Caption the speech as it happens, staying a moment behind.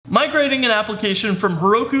migrating an application from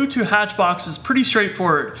Heroku to Hatchbox is pretty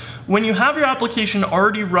straightforward. When you have your application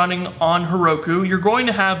already running on Heroku, you're going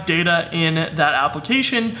to have data in that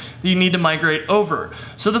application that you need to migrate over.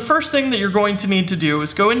 So the first thing that you're going to need to do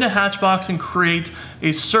is go into Hatchbox and create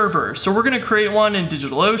a server. So we're going to create one in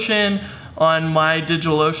DigitalOcean. On my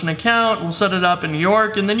DigitalOcean account, we'll set it up in New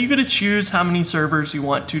York, and then you get to choose how many servers you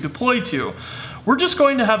want to deploy to. We're just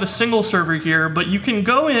going to have a single server here, but you can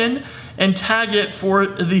go in and tag it for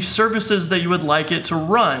the services that you would like it to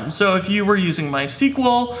run. So if you were using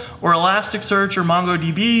MySQL or Elasticsearch or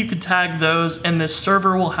MongoDB, you could tag those and this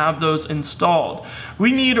server will have those installed.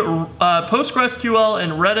 We need PostgreSQL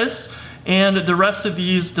and Redis, and the rest of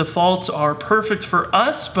these defaults are perfect for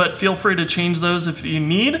us, but feel free to change those if you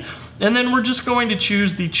need. And then we're just going to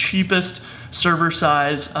choose the cheapest server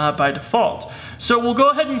size by default. So we'll go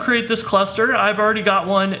ahead and create this cluster. I've already got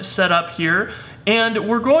one set up here, and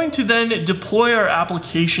we're going to then deploy our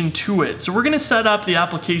application to it. So we're going to set up the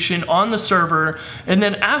application on the server, and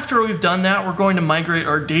then after we've done that, we're going to migrate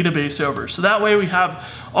our database over. So that way we have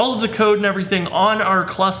all of the code and everything on our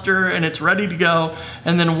cluster and it's ready to go.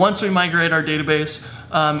 And then once we migrate our database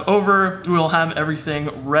over, we'll have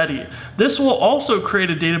everything ready. This will also create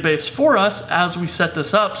a database for us as we set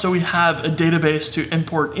this up, so we have a database to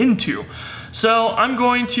import into. So I'm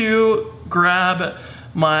going to grab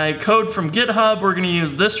my code from GitHub. We're going to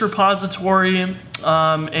use this repository,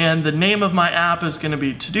 and the name of my app is going to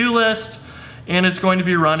be to-do list, and it's going to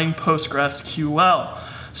be running PostgreSQL.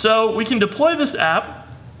 So we can deploy this app,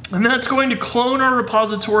 and that's going to clone our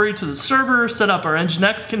repository to the server, set up our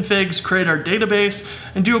Nginx configs, create our database,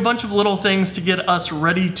 and do a bunch of little things to get us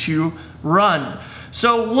ready to run.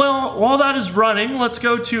 So while that is running, let's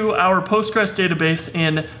go to our Postgres database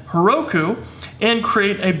in Heroku and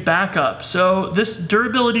create a backup. So this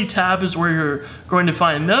durability tab is where you're going to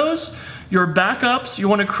find those. Your backups, you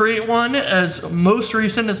want to create one as most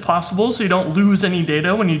recent as possible so you don't lose any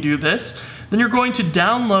data when you do this. Then you're going to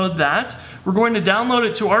download that. We're going to download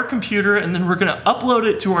it to our computer, and then we're going to upload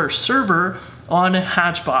it to our server on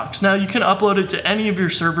Hatchbox. Now you can upload it to any of your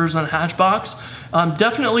servers on Hatchbox.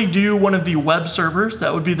 Definitely do one of the web servers.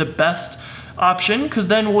 That would be the best option, because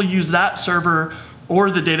then we'll use that server or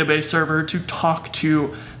the database server to talk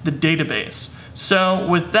to the database. So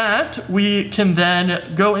with that, we can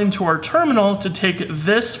then go into our terminal to take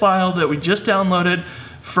this file that we just downloaded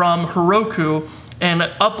from Heroku and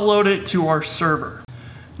upload it to our server.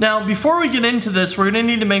 Now, before we get into this, we're going to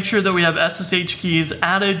need to make sure that we have SSH keys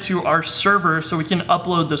added to our server so we can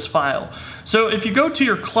upload this file. So if you go to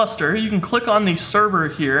your cluster, you can click on the server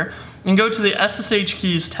here and go to the SSH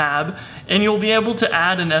keys tab, and you'll be able to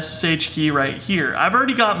add an SSH key right here. I've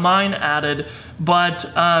already got mine added,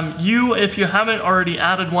 but if you haven't already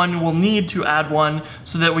added one, will need to add one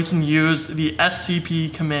so that we can use the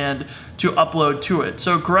SCP command to upload to it.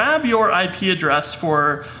 So grab your IP address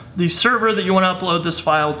for the server that you want to upload this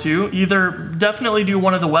file to. Either definitely do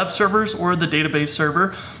one of the web servers or the database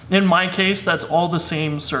server. In my case, that's all the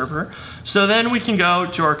same server. So then we can go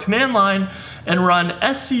to our command line and run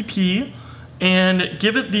SCP and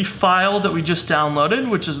give it the file that we just downloaded,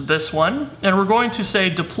 which is this one. And we're going to say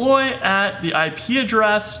deploy at the IP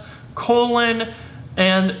address, colon,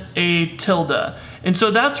 and a tilde. And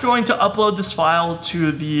so that's going to upload this file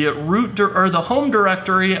to the root or the home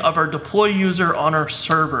directory of our deploy user on our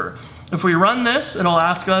server. If we run this, it'll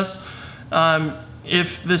ask us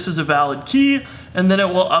if this is a valid key, and then it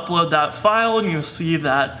will upload that file, and you'll see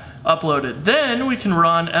that uploaded. Then we can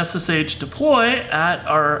run SSH deploy at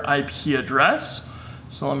our IP address.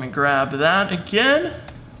 So let me grab that again,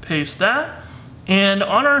 paste that, and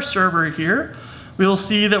on our server here, we'll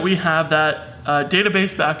see that we have that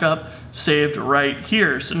database backup saved right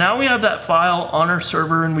here. So now we have that file on our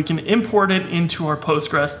server and we can import it into our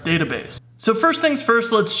Postgres database. So first things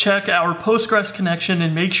first, let's check our Postgres connection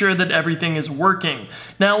and make sure that everything is working.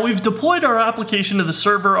 Now we've deployed our application to the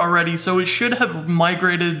server already, so it should have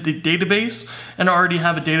migrated the database and already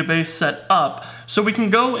have a database set up. So we can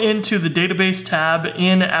go into the database tab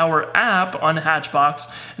in our app on Hatchbox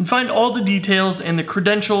and find all the details and the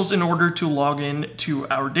credentials in order to log in to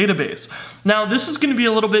our database. Now this is going to be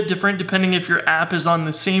a little bit different depending if your app is on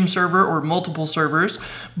the same server or multiple servers,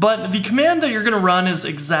 but the command that you're going to run is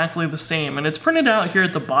exactly the same. And it's printed out here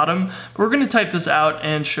at the bottom, but we're going to type this out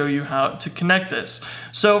and show you how to connect this.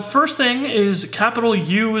 So first thing is capital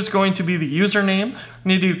U is going to be the username.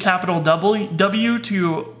 We need to do capital W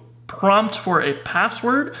to prompt for a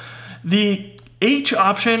password. The H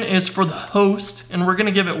option is for the host, and we're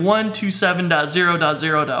gonna give it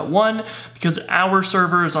 127.0.0.1 because our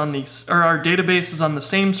server is on our database is on the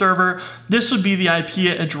same server. This would be the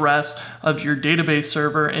IP address of your database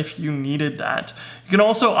server if you needed that. You can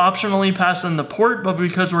also optionally pass in the port, but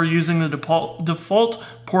because we're using the default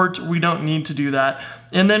port, we don't need to do that.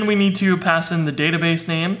 And then we need to pass in the database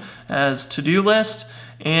name as to-do list.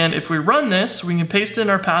 And if we run this, we can paste in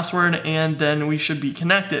our password and then we should be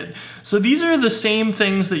connected. So these are the same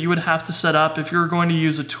things that you would have to set up if you're going to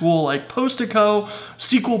use a tool like Postico,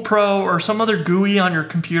 SQL Pro, or some other GUI on your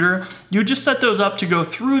computer. You would just set those up to go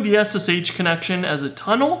through the SSH connection as a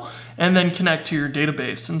tunnel and then connect to your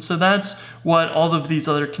database. And so that's what all of these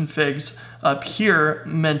other configs up here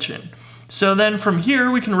mention. So then from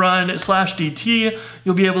here, we can run /DT.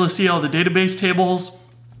 You'll be able to see all the database tables.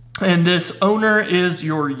 And this owner is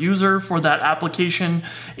your user for that application.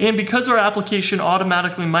 And because our application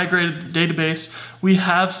automatically migrated the database, we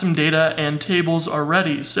have some data and tables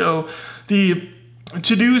already. So the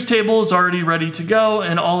to-dos table is already ready to go,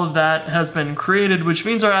 and all of that has been created, which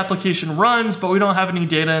means our application runs, but we don't have any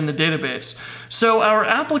data in the database. So our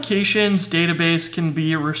application's database can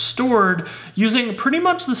be restored using pretty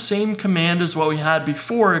much the same command as what we had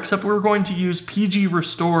before, except we're going to use PG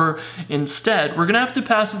restore instead. We're gonna have to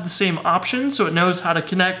pass it the same options so it knows how to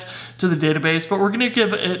connect to the database, but we're gonna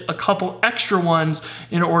give it a couple extra ones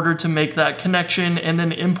in order to make that connection and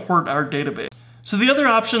then import our database. So the other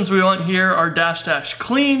options we want here are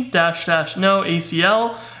 --clean, --no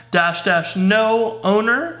ACL, --no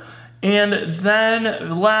owner, and then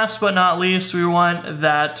last but not least, we want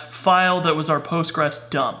that file that was our Postgres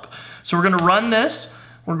dump. So we're gonna run this.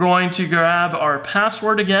 We're going to grab our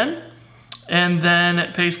password again, and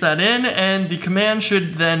then paste that in, and the command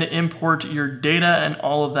should then import your data, and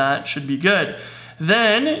all of that should be good.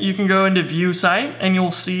 Then you can go into view site, and you'll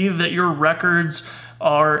see that your records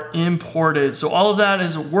are imported. So all of that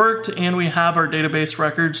has worked, and we have our database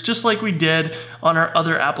records just like we did on our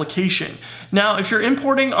other application. Now, if you're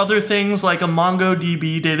importing other things like a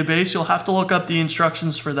MongoDB database, you'll have to look up the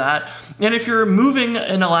instructions for that. And if you're moving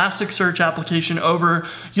an Elasticsearch application over,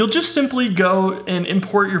 you'll just simply go and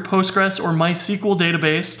import your Postgres or MySQL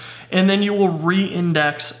database, and then you will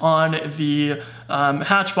re-index on the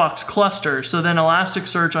Hatchbox cluster. So then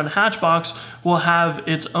Elasticsearch on Hatchbox will have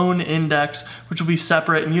its own index, which will be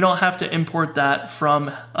separate, and you don't have to import that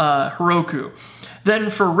from Heroku.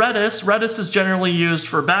 Then for Redis is generally used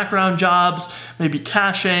for background jobs, maybe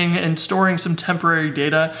caching and storing some temporary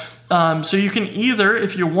data. So you can either,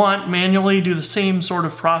 if you want, manually do the same sort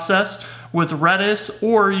of process with Redis,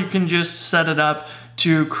 or you can just set it up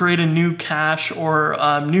to create a new cache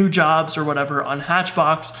or new jobs or whatever on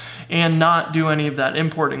Hatchbox and not do any of that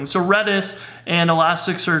importing. So Redis and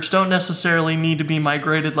Elasticsearch don't necessarily need to be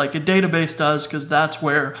migrated like a database does, because that's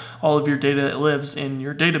where all of your data lives in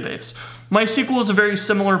your database. MySQL is a very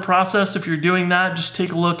similar process. If you're doing that, just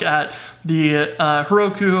take a look at the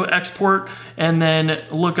Heroku export and then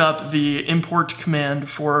look up the import command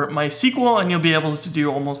for MySQL, and you'll be able to do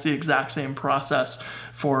almost the exact same process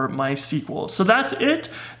for MySQL. So that's it.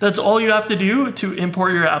 That's all you have to do to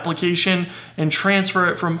import your application and transfer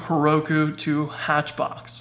it from Heroku to Hatchbox.